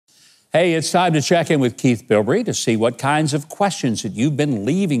Hey, it's time to check in with Keith Bilbrey to see what kinds of questions that you've been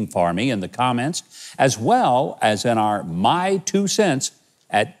leaving for me in the comments, as well as in our My 2 Cents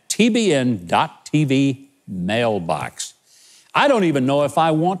at TBN.TV mailbox. I don't even know if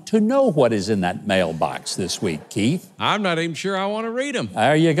I want to know what is in that mailbox this week, Keith. I'm not even sure I want to read them.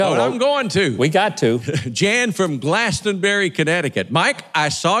 There you go. But I'm going to. We got to. Jan from Glastonbury, Connecticut. Mike, I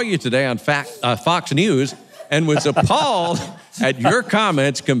saw you today on Fox News and was appalled at your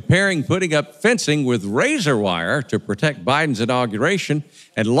comments comparing putting up fencing with razor wire to protect Biden's inauguration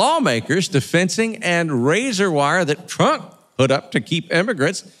and lawmakers to fencing and razor wire that Trump put up to keep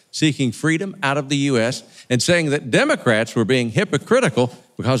immigrants seeking freedom out of the U.S., and saying that Democrats were being hypocritical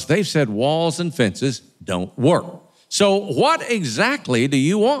because they've said walls and fences don't work. So what exactly do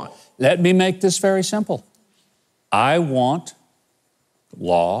you want? Let me make this very simple. I want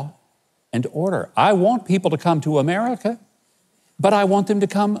law and order. I want people to come to America, but I want them to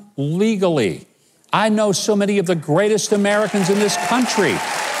come legally. I know so many of the greatest Americans in this country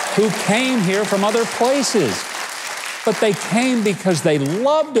who came here from other places, but they came because they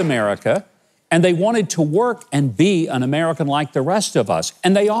loved America and they wanted to work and be an American like the rest of us,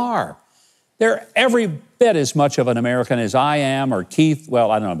 and they are. They're every bit as much of an American as I am, or Keith.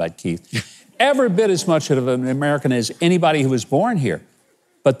 Well, I don't know about Keith. Every bit as much of an American as anybody who was born here.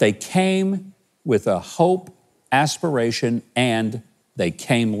 But they came with a hope, aspiration, and they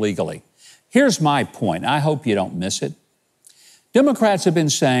came legally. Here's my point. I hope you don't miss it. Democrats have been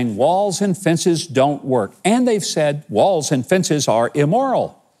saying walls and fences don't work, and they've said walls and fences are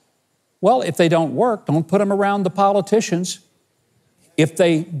immoral. Well, if they don't work, don't put them around the politicians. If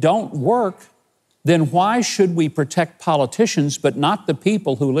they don't work, then why should we protect politicians but not the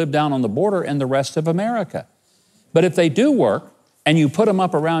people who live down on the border and the rest of America? But if they do work and you put them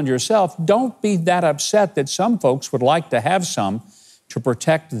up around yourself, don't be that upset that some folks would like to have some to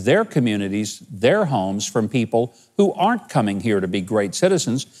protect their communities, their homes from people who aren't coming here to be great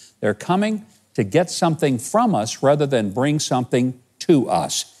citizens. They're coming to get something from us rather than bring something to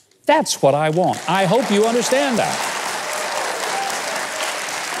us. That's what I want. I hope you understand that.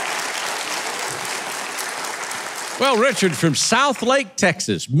 Well, Richard from South Lake,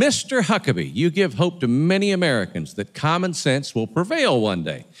 Texas. Mr. Huckabee, you give hope to many Americans that common sense will prevail one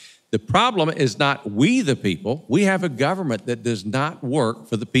day. The problem is not we the people. We have a government that does not work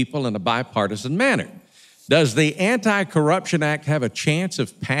for the people in a bipartisan manner. Does the Anti-Corruption Act have a chance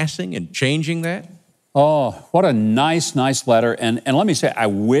of passing and changing that? Oh, what a nice letter. And let me say, I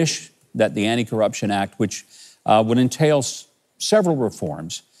wish that the Anti-Corruption Act, which would entail several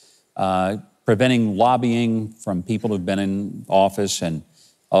reforms, preventing lobbying from people who've been in office and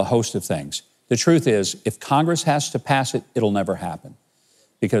a host of things. The truth is, if Congress has to pass it, it'll never happen,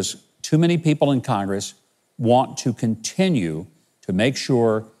 because too many people in Congress want to continue to make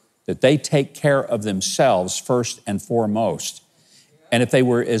sure that they take care of themselves first and foremost. And if they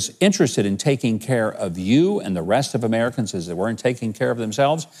were as interested in taking care of you and the rest of Americans as they were in taking care of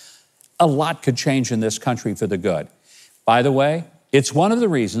themselves, a lot could change in this country for the good. By the way, it's one of the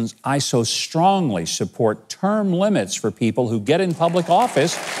reasons I so strongly support term limits for people who get in public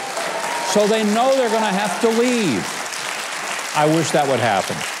office so they know they're going to have to leave. I wish that would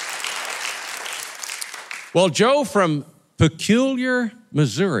happen. Well, Joe from Peculiar,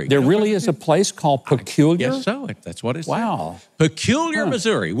 Missouri. There really is a place called Peculiar? Yes, so. That's what it's Wow. Peculiar,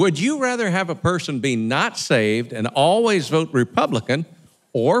 Missouri. Would you rather have a person be not saved and always vote Republican,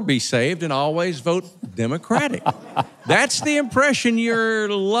 or be saved and always vote Democratic? That's the impression your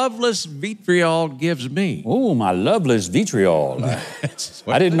loveless vitriol gives me. Oh, my loveless vitriol.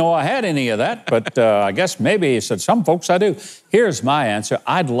 I didn't know I had any of that, but I guess maybe some folks I do. Here's my answer.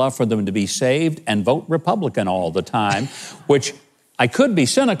 I'd love for them to be saved and vote Republican all the time, which I could be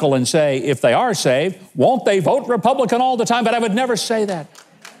cynical and say, if they are saved, won't they vote Republican all the time? But I would never say that.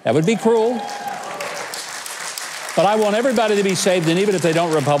 That would be cruel. But I want everybody to be saved, and even if they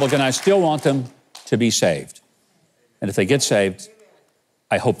don't Republican, I still want them to be saved. And if they get saved,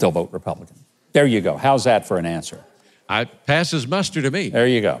 I hope they'll vote Republican. There you go. How's that for an answer? It passes muster to me. There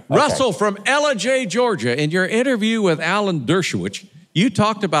you go. Okay. Russell from Ella, Georgia. In your interview with Alan Dershowitz, you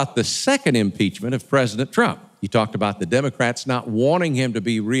talked about the second impeachment of President Trump. You talked about the Democrats not wanting him to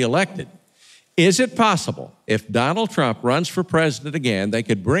be reelected. Is it possible, if Donald Trump runs for president again, they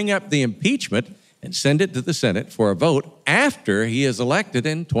could bring up the impeachment and send it to the Senate for a vote after he is elected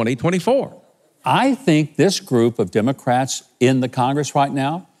in 2024? I think this group of Democrats in the Congress right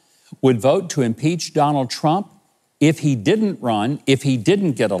now would vote to impeach Donald Trump if he didn't run, if he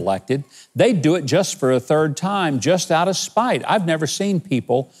didn't get elected. They'd do it just for a third time, just out of spite. I've never seen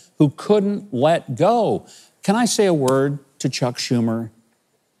people who couldn't let go. Can I say a word to Chuck Schumer?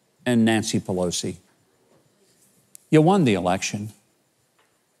 and Nancy Pelosi, you won the election.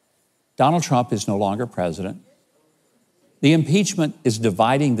 Donald Trump is no longer president. The impeachment is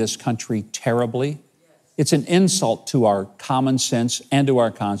dividing this country terribly. It's an insult to our common sense and to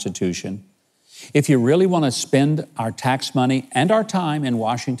our Constitution. If you really want to spend our tax money and our time in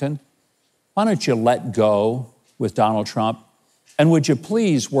Washington, why don't you let go with Donald Trump? And would you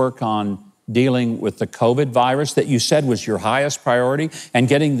please work on dealing with the COVID virus that you said was your highest priority, and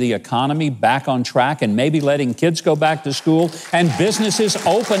getting the economy back on track, and maybe letting kids go back to school and businesses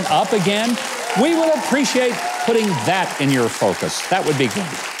open up again? We will appreciate putting that in your focus. That would be good.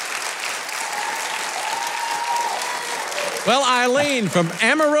 Well, Eileen from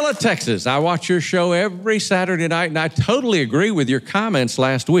Amarillo, Texas, I watch your show every Saturday night, and I totally agree with your comments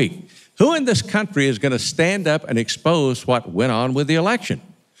last week. Who in this country is going to stand up and expose what went on with the election?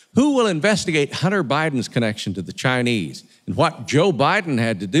 Who will investigate Hunter Biden's connection to the Chinese and what Joe Biden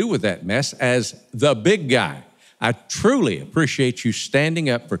had to do with that mess as the big guy? I truly appreciate you standing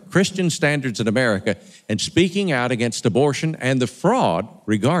up for Christian standards in America and speaking out against abortion and the fraud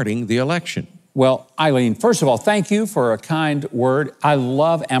regarding the election. Well, Eileen, first of all, thank you for a kind word. I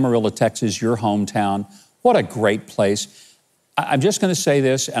love Amarillo, Texas, your hometown. What a great place. I'm just going to say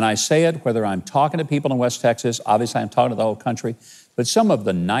this, and I say it whether I'm talking to people in West Texas, obviously I'm talking to the whole country, but some of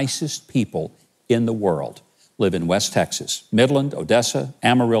the nicest people in the world live in West Texas. Midland, Odessa,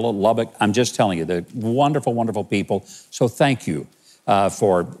 Amarillo, Lubbock. I'm just telling you, they're wonderful, wonderful people. So thank you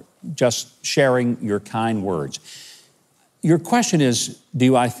for just sharing your kind words. Your question is,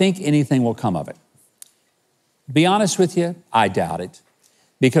 do I think anything will come of it? To be honest with you, I doubt it,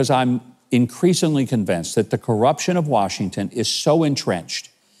 because I'm increasingly convinced that the corruption of Washington is so entrenched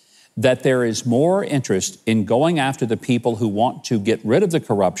that there is more interest in going after the people who want to get rid of the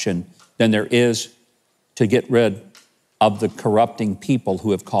corruption than there is to get rid of the corrupting people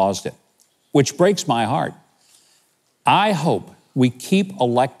who have caused it, which breaks my heart. I hope we keep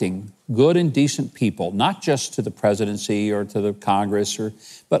electing good and decent people, not just to the presidency or to the Congress,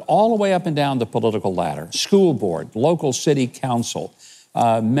 but all the way up and down the political ladder. School board, local city council,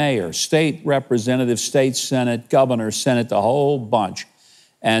 mayor, state representative, state senate, governor, senate, the whole bunch.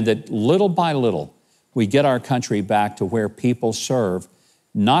 And that little by little, we get our country back to where people serve,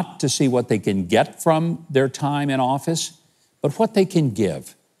 not to see what they can get from their time in office, but what they can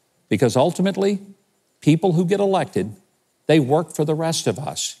give. Because ultimately, people who get elected, they work for the rest of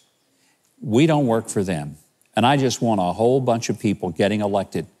us. We don't work for them. And I just want a whole bunch of people getting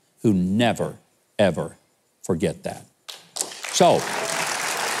elected who never, ever forget that. So,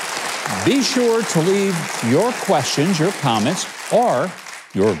 be sure to leave your questions, your comments, or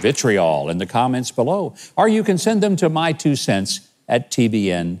your vitriol in the comments below. Or you can send them to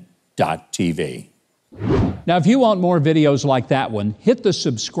my2cents@tbn.tv. Now, if you want more videos like that one, hit the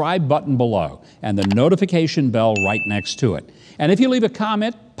subscribe button below and the notification bell right next to it. And if you leave a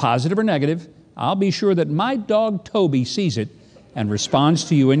comment, positive or negative, I'll be sure that my dog Toby sees it and responds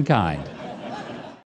to you in kind.